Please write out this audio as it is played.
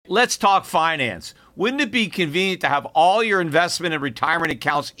Let's talk finance. Wouldn't it be convenient to have all your investment and retirement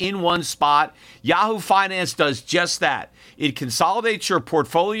accounts in one spot? Yahoo Finance does just that. It consolidates your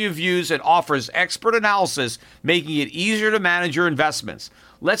portfolio views and offers expert analysis, making it easier to manage your investments.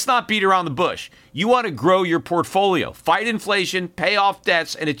 Let's not beat around the bush. You want to grow your portfolio, fight inflation, pay off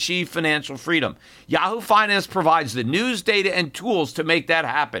debts, and achieve financial freedom. Yahoo Finance provides the news, data, and tools to make that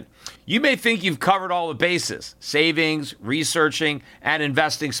happen. You may think you've covered all the bases: savings, researching, and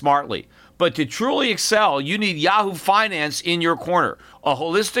investing smartly. But to truly excel, you need Yahoo Finance in your corner. A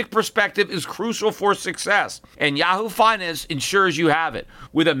holistic perspective is crucial for success, and Yahoo Finance ensures you have it.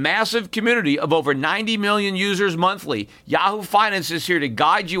 With a massive community of over 90 million users monthly, Yahoo Finance is here to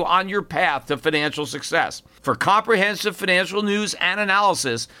guide you on your path to financial success. For comprehensive financial news and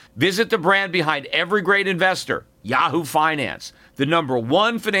analysis, visit the brand behind every great investor, Yahoo Finance, the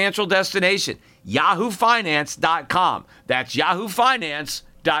 #1 financial destination, yahoofinance.com. That's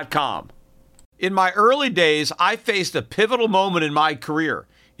yahoofinance.com. In my early days, I faced a pivotal moment in my career.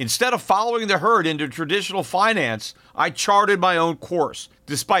 Instead of following the herd into traditional finance, I charted my own course.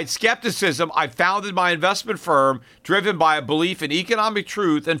 Despite skepticism, I founded my investment firm driven by a belief in economic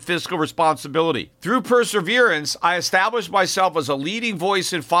truth and fiscal responsibility. Through perseverance, I established myself as a leading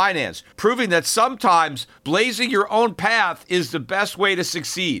voice in finance, proving that sometimes blazing your own path is the best way to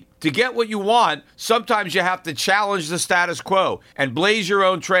succeed. To get what you want, sometimes you have to challenge the status quo and blaze your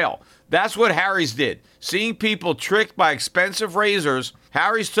own trail. That's what Harry's did. Seeing people tricked by expensive razors,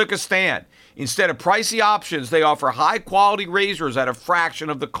 Harry's took a stand. Instead of pricey options, they offer high-quality razors at a fraction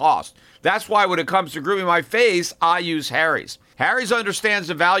of the cost. That's why when it comes to grooming my face, I use Harry's. Harry's understands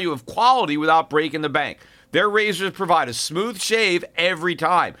the value of quality without breaking the bank. Their razors provide a smooth shave every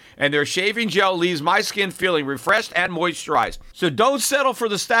time, and their shaving gel leaves my skin feeling refreshed and moisturized. So don't settle for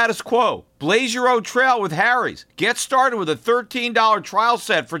the status quo. Blaze your own trail with Harry's. Get started with a $13 trial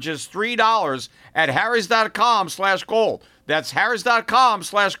set for just $3 at harrys.com/gold. That's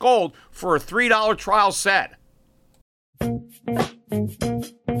harrys.com/gold for a $3 trial set.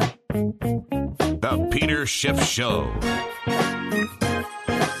 The Peter Schiff Show.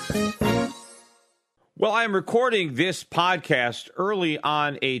 Well, I'm recording this podcast early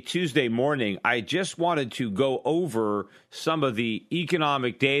on a Tuesday morning. I just wanted to go over some of the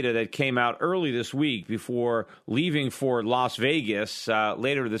economic data that came out early this week before leaving for Las Vegas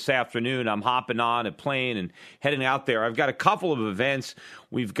later this afternoon. I'm hopping on a plane and heading out there. I've got a couple of events.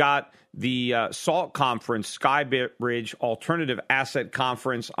 We've got the SALT Conference, Skybridge Alternative Asset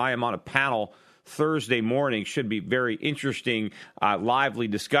Conference. I am on a panel Thursday morning. Should be very interesting, lively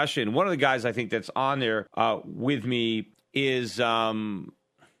discussion. One of the guys I think that's on there with me is I'm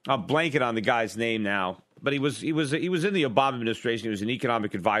blanking on the guy's name now, but he was in the Obama administration. He was an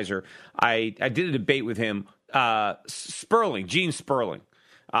economic advisor. I did a debate with him. Gene Sperling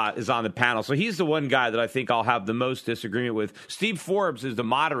is on the panel, so he's the one guy that I think I'll have the most disagreement with. Steve Forbes is the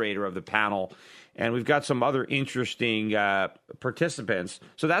moderator of the panel. And we've got some other interesting participants.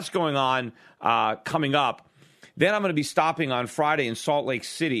 So that's going on coming up. Then I'm going to be stopping on Friday in Salt Lake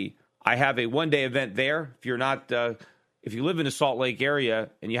City. I have a one-day event there. If you're not, if you live in the Salt Lake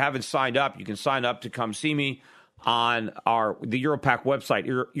area and you haven't signed up, you can sign up to come see me on the Europac website,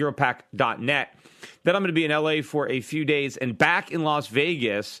 europac.net. Then I'm going to be in LA for a few days and back in Las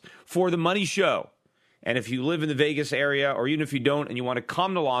Vegas for the Money Show. And if you live in the Vegas area, or even if you don't and you want to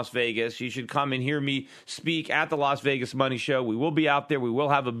come to Las Vegas, you should come and hear me speak at the Las Vegas Money Show. We will be out there. We will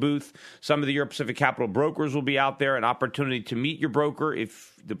have a booth. Some of the Europe Pacific Capital brokers will be out there, an opportunity to meet your broker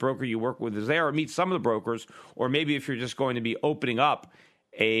if the broker you work with is there, or meet some of the brokers, or maybe if you're just going to be opening up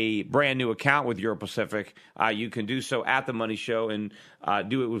a brand new account with Euro Pacific, you can do so at the Money Show and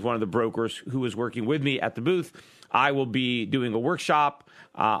do it with one of the brokers who is working with me at the booth. I will be doing a workshop,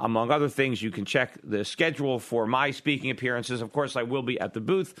 among other things. You can check the schedule for my speaking appearances. Of course, I will be at the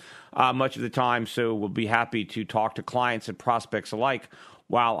booth much of the time, so we'll be happy to talk to clients and prospects alike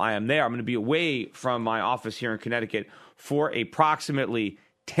while I am there. I'm going to be away from my office here in Connecticut for approximately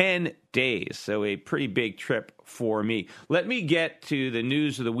 10 days, so a pretty big trip for me. Let me get to the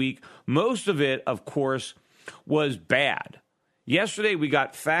news of the week. Most of it, of course, was bad. Yesterday, we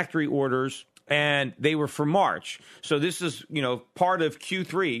got factory orders, and they were for March. So this is, part of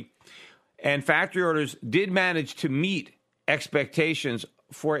Q3, and factory orders did manage to meet expectations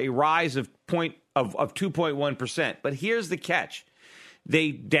for a rise of 2.1%. But here's the catch.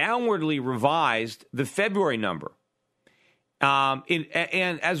 They downwardly revised the February number. And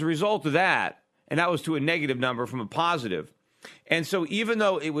as a result of that, and that was to a negative number from a positive. And so even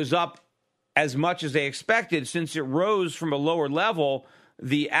though it was up as much as they expected, since it rose from a lower level,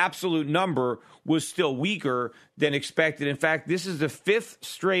 the absolute number was still weaker than expected. In fact, this is the fifth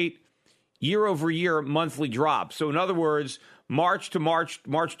straight year-over-year monthly drop. So in other words, March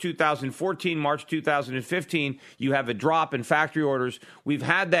 2014, March 2015, you have a drop in factory orders. We've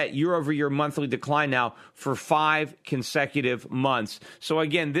had that year-over-year monthly decline now for 5 consecutive months. So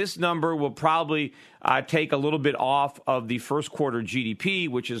again, this number will probably take a little bit off of the first quarter GDP,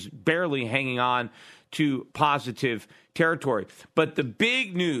 which is barely hanging on to positive territory. But the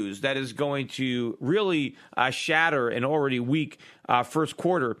big news that is going to really shatter an already weak first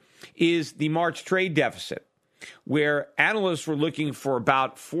quarter is the March trade deficit, where analysts were looking for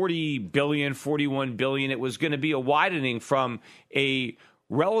about 40 billion, 41 billion. It was going to be a widening from a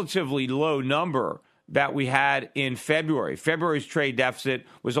relatively low number that we had in February. February's trade deficit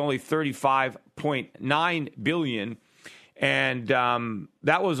was only 35.9 billion. And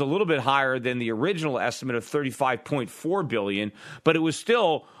that was a little bit higher than the original estimate of 35.4 billion, but it was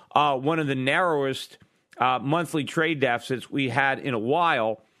still one of the narrowest monthly trade deficits we had in a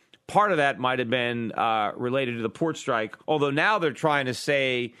while. Part of that might have been related to the port strike, although now they're trying to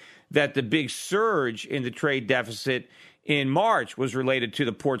say that the big surge in the trade deficit in March was related to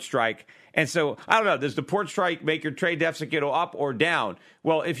the port strike. And so, I don't know, does the port strike make your trade deficit go up or down?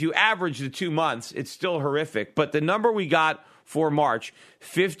 Well, if you average the 2 months, it's still horrific. But the number we got for March,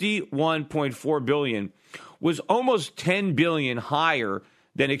 51.4 billion, was almost 10 billion higher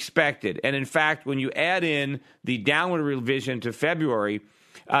than expected. And in fact, when you add in the downward revision to February,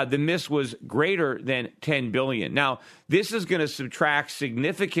 the miss was greater than 10 billion. Now, this is going to subtract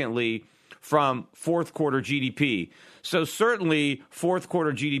significantly from fourth quarter GDP. So certainly fourth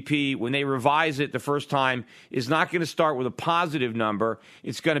quarter GDP, when they revise it the first time, is not going to start with a positive number.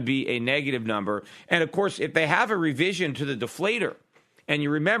 It's going to be a negative number. And of course, if they have a revision to the deflator, and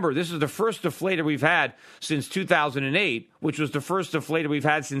you remember, this is the first deflator we've had since 2008, which was the first deflator we've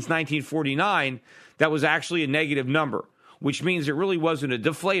had since 1949, that was actually a negative number, which means it really wasn't a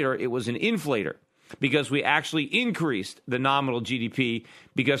deflator, it was an inflator, because we actually increased the nominal GDP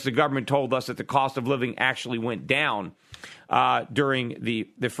because the government told us that the cost of living actually went down during the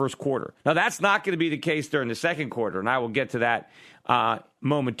first quarter. Now, that's not going to be the case during the second quarter, and I will get to that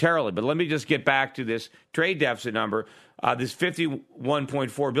momentarily. But let me just get back to this trade deficit number, this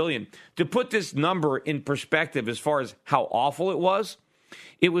 51.4 billion. To put this number in perspective as far as how awful it was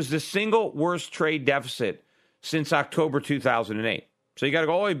the single worst trade deficit since October 2008. So you got to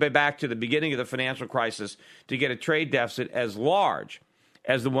go all the way back to the beginning of the financial crisis to get a trade deficit as large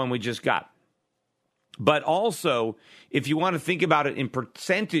as the one we just got. But also, if you want to think about it in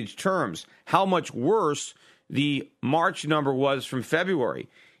percentage terms, how much worse the March number was from February,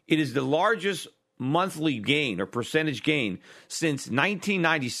 it is the largest monthly gain or percentage gain since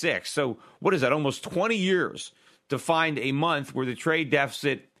 1996. So what is that, almost 20 years to find a month where the trade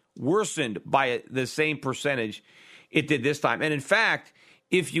deficit worsened by the same percentage it did this time. And in fact,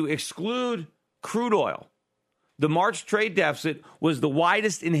 if you exclude crude oil, the March trade deficit was the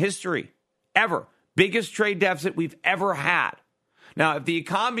widest in history ever. Biggest trade deficit we've ever had. Now, if the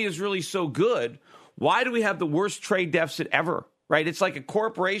economy is really so good, why do we have the worst trade deficit ever, right? It's like a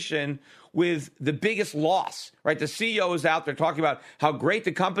corporation with the biggest loss, right? The CEO is out there talking about how great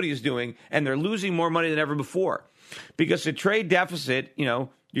the company is doing, and they're losing more money than ever before. Because the trade deficit,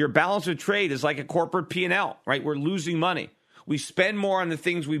 your balance of trade is like a corporate P&L, right? We're losing money. We spend more on the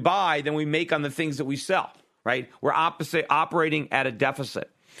things we buy than we make on the things that we sell, right? We're operating at a deficit.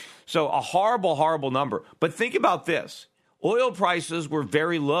 So a horrible, horrible number. But think about this. Oil prices were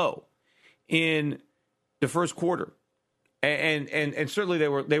very low in the first quarter. And certainly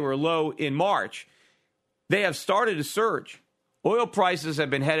they were low in March. They have started to surge. Oil prices have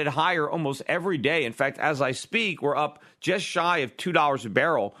been headed higher almost every day. In fact, as I speak, we're up just shy of $2 a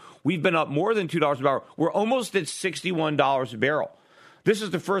barrel. We've been up more than $2 a barrel. We're almost at $61 a barrel. This is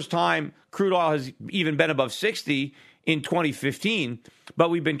the first time crude oil has even been above 60 in 2015,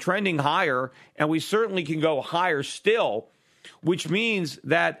 but we've been trending higher, and we certainly can go higher still, which means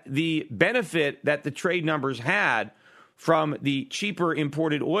that the benefit that the trade numbers had from the cheaper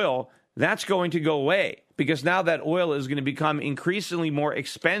imported oil, that's going to go away, because now that oil is going to become increasingly more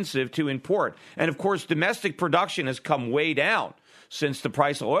expensive to import. And of course, domestic production has come way down since the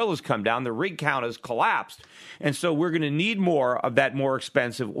price of oil has come down. The rig count has collapsed. And so we're going to need more of that more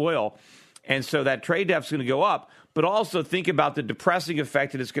expensive oil. And so that trade deficit is going to go up. But also think about the depressing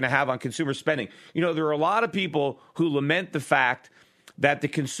effect that it's going to have on consumer spending. There are a lot of people who lament the fact that the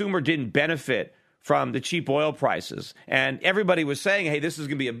consumer didn't benefit from the cheap oil prices. And everybody was saying, hey, this is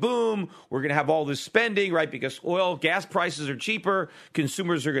going to be a boom. We're going to have all this spending, right? Because gas prices are cheaper.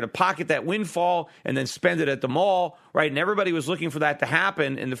 Consumers are going to pocket that windfall and then spend it at the mall, right? And everybody was looking for that to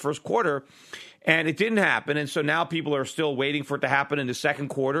happen in the first quarter. And it didn't happen. And so now people are still waiting for it to happen in the second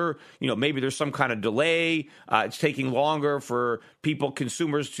quarter. Maybe there's some kind of delay. It's taking longer for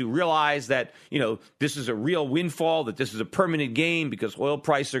consumers to realize that, this is a real windfall, that this is a permanent gain because oil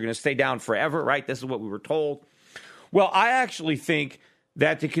prices are going to stay down forever, right? This is what we were told. Well, I actually think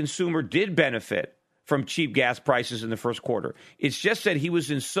that the consumer did benefit from cheap gas prices in the first quarter. It's just that he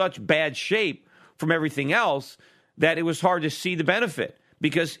was in such bad shape from everything else that it was hard to see the benefit.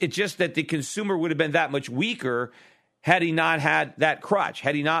 Because it's just that the consumer would have been that much weaker had he not had that crutch,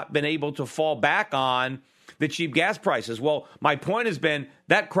 had he not been able to fall back on the cheap gas prices. Well, my point has been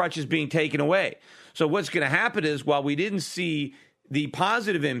that crutch is being taken away. So what's going to happen is while we didn't see the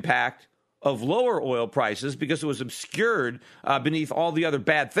positive impact of lower oil prices because it was obscured beneath all the other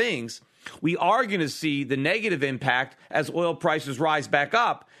bad things, we are going to see the negative impact as oil prices rise back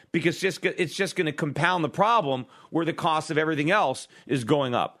up because it's just going to compound the problem where the cost of everything else is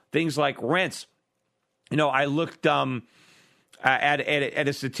going up. Things like rents. I looked at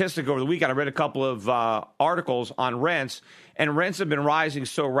a statistic over the weekend. I read a couple of articles on rents, and rents have been rising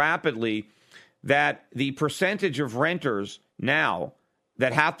so rapidly that the percentage of renters now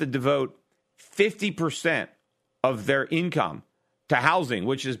that have to devote 50% of their income to housing,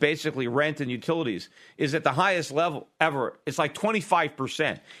 which is basically rent and utilities, is at the highest level ever. It's like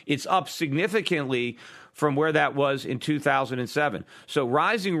 25%. It's up significantly from where that was in 2007. So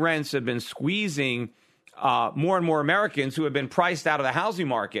rising rents have been squeezing more and more Americans who have been priced out of the housing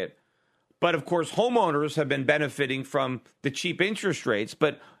market. But of course, homeowners have been benefiting from the cheap interest rates,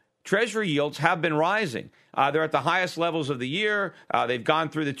 but Treasury yields have been rising. They're at the highest levels of the year. They've gone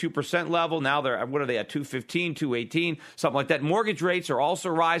through the 2% level. Now they're, what are they at, 2.15, 2.18, something like that. Mortgage rates are also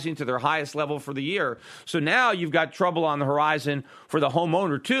rising to their highest level for the year. So now you've got trouble on the horizon for the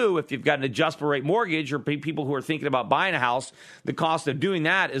homeowner, too. If you've got an adjustable rate mortgage or people who are thinking about buying a house, the cost of doing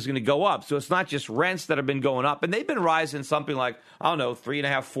that is going to go up. So it's not just rents that have been going up. And they've been rising something like,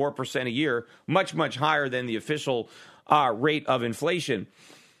 3.5%, 4% a year, much, much higher than the official rate of inflation.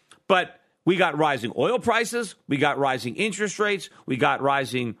 But we got rising oil prices, we got rising interest rates, we got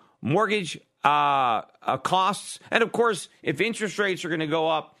rising mortgage costs. And of course, if interest rates are going to go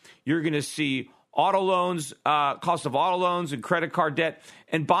up, you're going to see auto loans, cost of auto loans and credit card debt.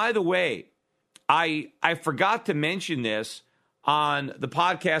 And by the way, I forgot to mention this on the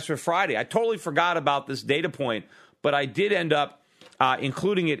podcast for Friday. I totally forgot about this data point, but I did end up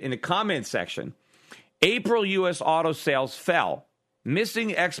including it in the comment section. April U.S. auto sales fell,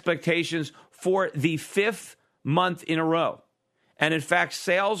 missing expectations for the fifth month in a row. And in fact,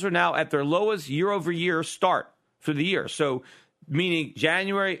 sales are now at their lowest year-over-year start for the year. So meaning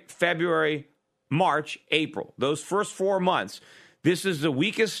January, February, March, April, those first 4 months, this is the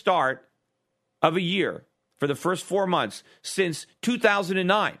weakest start of a year for the first 4 months since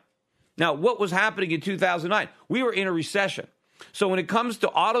 2009. Now, what was happening in 2009? We were in a recession. So when it comes to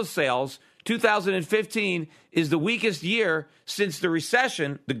auto sales, 2015 is the weakest year since the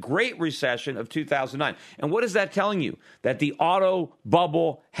recession, the Great Recession of 2009. And what is that telling you? That the auto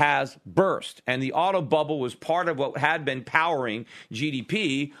bubble has burst. And the auto bubble was part of what had been powering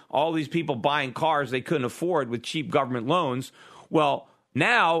GDP, all these people buying cars they couldn't afford with cheap government loans. Well,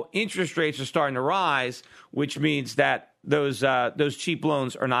 now interest rates are starting to rise, which means that those cheap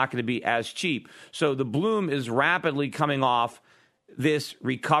loans are not going to be as cheap. So the bloom is rapidly coming off this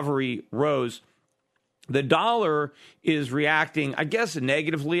recovery rose. The dollar is reacting, I guess,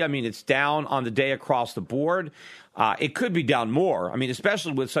 negatively. I mean, it's down on the day across the board. It could be down more. I mean,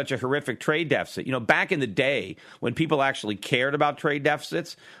 especially with such a horrific trade deficit. Back in the day when people actually cared about trade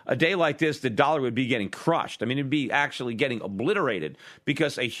deficits, a day like this, the dollar would be getting crushed. I mean, it'd be actually getting obliterated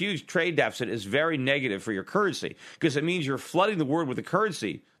because a huge trade deficit is very negative for your currency because it means you're flooding the world with a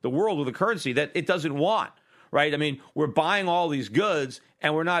currency that it doesn't want. Right? I mean, we're buying all these goods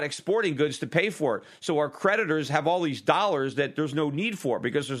and we're not exporting goods to pay for it. So our creditors have all these dollars that there's no need for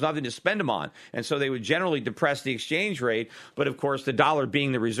because there's nothing to spend them on. And so they would generally depress the exchange rate. But of course, the dollar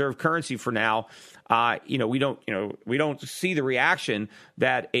being the reserve currency for now, we don't see the reaction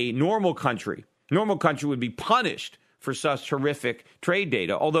that a normal country would be punished for such horrific trade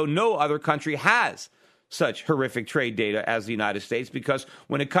data, although no other country has such horrific trade data as the United States, because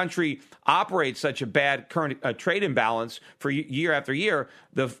when a country operates such a bad current trade imbalance for year after year,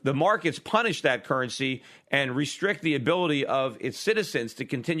 the markets punish that currency and restrict the ability of its citizens to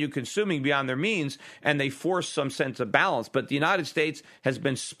continue consuming beyond their means, and they force some sense of balance. But the United States has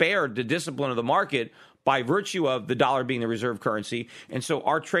been spared the discipline of the market by virtue of the dollar being the reserve currency. And so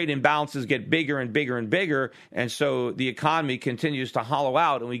our trade imbalances get bigger and bigger and bigger. And so the economy continues to hollow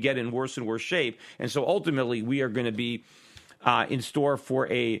out and we get in worse and worse shape. And so ultimately we are going to be in store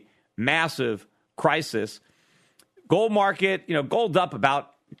for a massive crisis. Gold market, gold up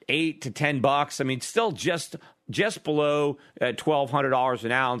about $8 to $10. I mean, still just below $1,200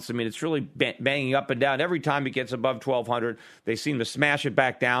 an ounce. I mean, it's really banging up and down. Every time it gets above $1,200, they seem to smash it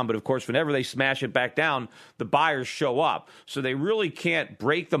back down. But of course, whenever they smash it back down, the buyers show up. So they really can't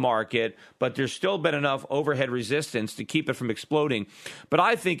break the market, but there's still been enough overhead resistance to keep it from exploding. But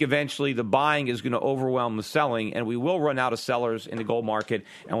I think eventually the buying is going to overwhelm the selling, and we will run out of sellers in the gold market.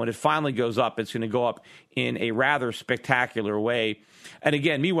 And when it finally goes up, it's going to go up in a rather spectacular way. And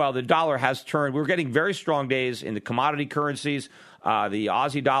again, meanwhile, the dollar has turned. We're getting very strong days in the commodity currencies. The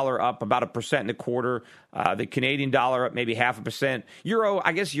Aussie dollar up about 1.25%. The Canadian dollar up maybe 0.5%. Euro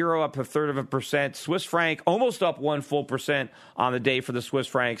up 0.33%. Swiss franc almost up 1 full percent on the day for the Swiss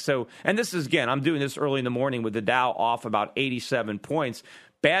franc. So, and this is, again, I'm doing this early in the morning with the Dow off about 87 points.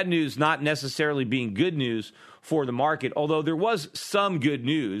 Bad news not necessarily being good news for the market, although there was some good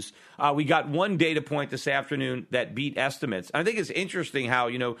news. We got one data point this afternoon that beat estimates. I think it's interesting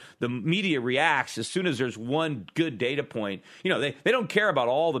how, the media reacts as soon as there's one good data point. They don't care about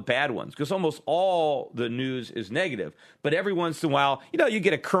all the bad ones because almost all the news is negative. But every once in a while, you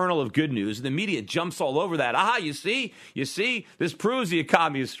get a kernel of good news and the media jumps all over that. You see, this proves the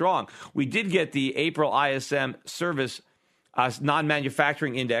economy is strong. We did get the April ISM service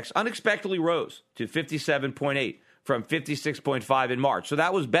non-manufacturing index unexpectedly rose to 57.8 from 56.5 in March. So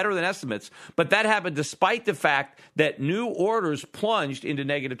that was better than estimates. But that happened despite the fact that new orders plunged into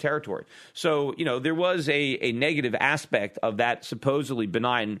negative territory. So, there was a negative aspect of that supposedly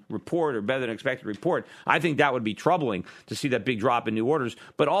benign report or better than expected report. I think that would be troubling to see that big drop in new orders.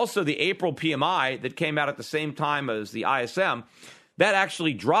 But also the April PMI that came out at the same time as the ISM, that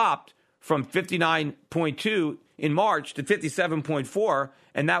actually dropped from 59.2 in March to 57.4,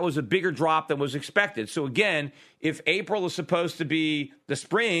 and that was a bigger drop than was expected. So again, if April is supposed to be the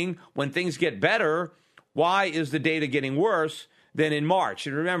spring when things get better, why is the data getting worse than in March?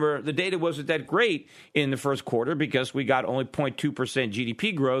 And remember, the data wasn't that great in the first quarter because we got only 0.2%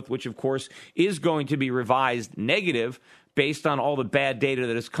 GDP growth, which of course is going to be revised negative based on all the bad data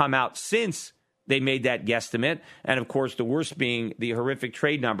that has come out since they made that guesstimate. And of course, the worst being the horrific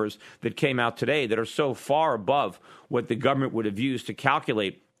trade numbers that came out today that are so far above what the government would have used to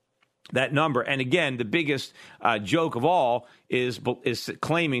calculate that number. And again, the biggest joke of all is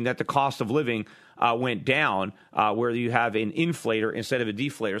claiming that the cost of living went down, where you have an inflator instead of a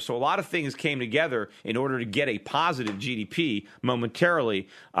deflator. So a lot of things came together in order to get a positive GDP momentarily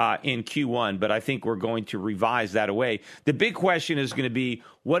in Q1, but I think we're going to revise that away. The big question is going to be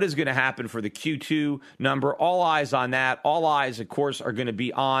what is going to happen for the Q2 number. All eyes on that. All eyes, of course, are going to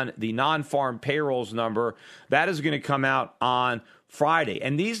be on the non-farm payrolls number. That is going to come out on Friday.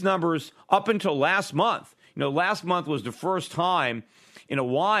 And these numbers up until last month, last month was the first time in a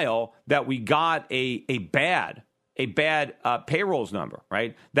while that we got a bad payrolls number,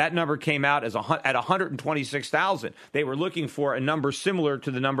 right? That number came out at 126,000. They were looking for a number similar to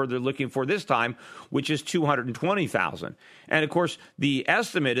the number they're looking for this time, which is 220,000. And of course, the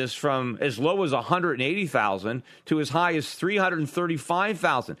estimate is from as low as 180,000 to as high as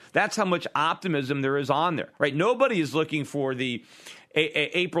 335,000. That's how much optimism there is on there, right? Nobody is looking for the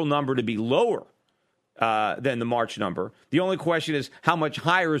April number to be lower than the March number. The only question is how much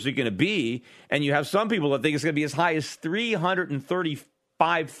higher is it going to be? And you have some people that think it's going to be as high as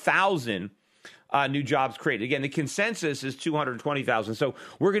 335,000 new jobs created. Again, the consensus is 220,000. So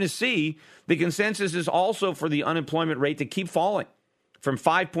we're going to see the consensus is also for the unemployment rate to keep falling from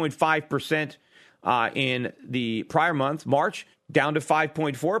 5.5% in the prior month, March, down to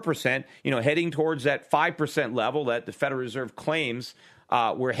 5.4%, heading towards that 5% level that the Federal Reserve claims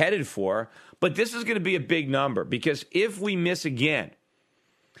we're headed for. But this is going to be a big number because if we miss again,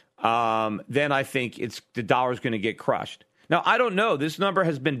 then I think the dollar is going to get crushed. Now, I don't know. This number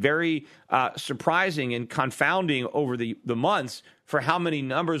has been very surprising and confounding over the months for how many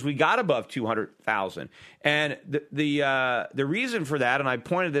numbers we got above 200,000. And the reason for that, and I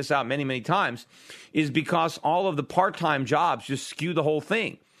pointed this out many, many times, is because all of the part-time jobs just skew the whole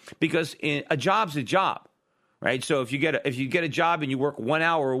thing. Because a job's a job. Right, so if you get a job and you work 1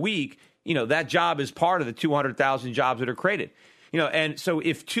 hour a week, that job is part of the 200,000 jobs that are created. And so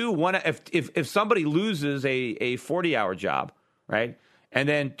if somebody loses a 40-hour job, right, and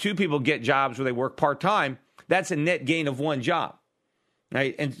then two people get jobs where they work part-time, that's a net gain of one job.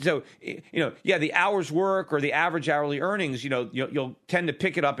 Right. And so, the hours work or the average hourly earnings, you'll tend to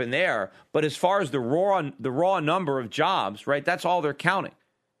pick it up in there. But as far as the raw number of jobs, right, that's all they're counting.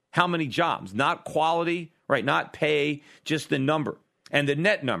 How many jobs, not quality, right, not pay, just the number and the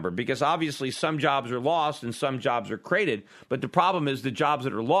net number, because obviously some jobs are lost and some jobs are created. But the problem is the jobs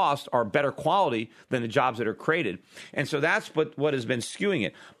that are lost are better quality than the jobs that are created. And so that's what has been skewing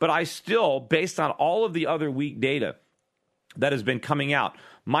it. But I still, based on all of the other weak data that has been coming out,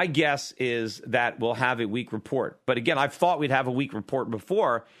 my guess is that we'll have a weak report. But again, I've thought we'd have a weak report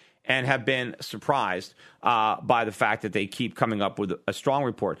before and have been surprised by the fact that they keep coming up with a strong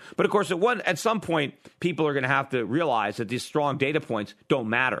report. But of course, at some point, people are going to have to realize that these strong data points don't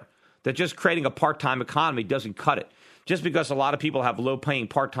matter, that just creating a part-time economy doesn't cut it. Just because a lot of people have low-paying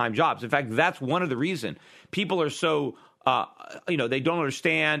part-time jobs. In fact, that's one of the reasons people are so they don't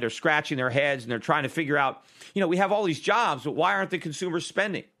understand. They're scratching their heads and they're trying to figure out, we have all these jobs, but why aren't the consumers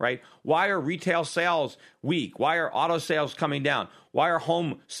spending, right? Why are retail sales weak? Why are auto sales coming down? Why are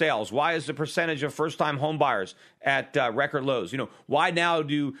home sales? Why is the percentage of first-time home buyers at record lows? Why now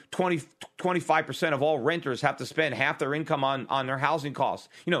do 25% of all renters have to spend half their income on their housing costs?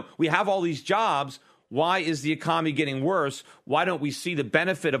 We have all these jobs. Why is the economy getting worse? Why don't we see the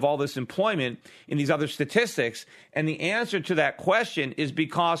benefit of all this employment in these other statistics? And the answer to that question is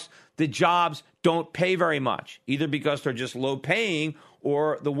because the jobs don't pay very much, either because they're just low paying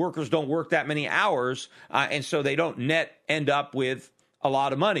or the workers don't work that many hours, and so they don't net end up with a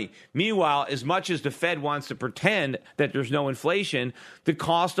lot of money. Meanwhile, as much as the Fed wants to pretend that there's no inflation, the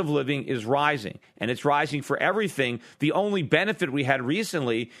cost of living is rising, and it's rising for everything. The only benefit we had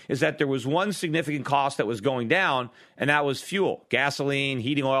recently is that there was one significant cost that was going down, and that was fuel, gasoline,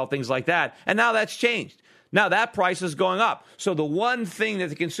 heating oil, things like that. And now that's changed. Now that price is going up. So the one thing that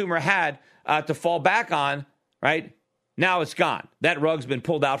the consumer had to fall back on, right, now it's gone. That rug's been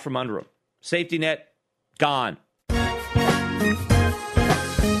pulled out from under them. Safety net, gone.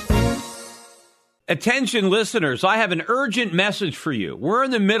 Attention listeners, I have an urgent message for you. We're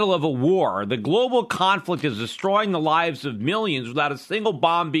in the middle of a war. The global conflict is destroying the lives of millions without a single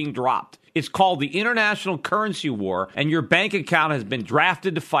bomb being dropped. It's called the International Currency War, and your bank account has been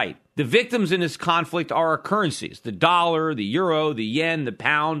drafted to fight. The victims in this conflict are our currencies, the dollar, the euro, the yen, the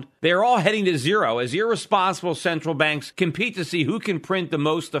pound. They are all heading to zero as irresponsible central banks compete to see who can print the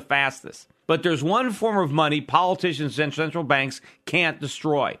most the fastest. But there's one form of money politicians and central banks can't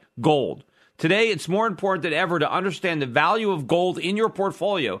destroy: gold. Today, it's more important than ever to understand the value of gold in your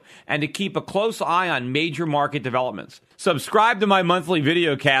portfolio and to keep a close eye on major market developments. Subscribe to my monthly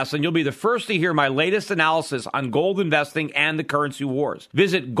videocast and you'll be the first to hear my latest analysis on gold investing and the currency wars.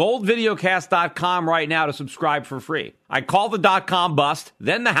 Visit goldvideocast.com right now to subscribe for free. I call the dot-com bust,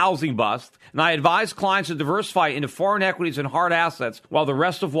 then the housing bust, and I advise clients to diversify into foreign equities and hard assets while the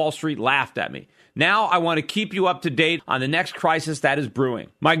rest of Wall Street laughed at me. Now I want to keep you up to date on the next crisis that is brewing.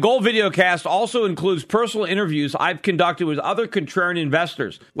 My Gold Videocast also includes personal interviews I've conducted with other contrarian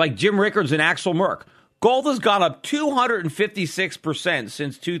investors like Jim Rickards and Axel Merck. Gold has gone up 256%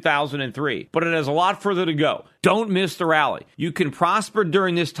 since 2003, but it has a lot further to go. Don't miss the rally. You can prosper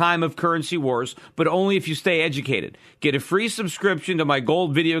during this time of currency wars, but only if you stay educated. Get a free subscription to my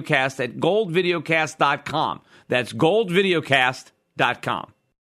Gold Videocast at goldvideocast.com. That's goldvideocast.com.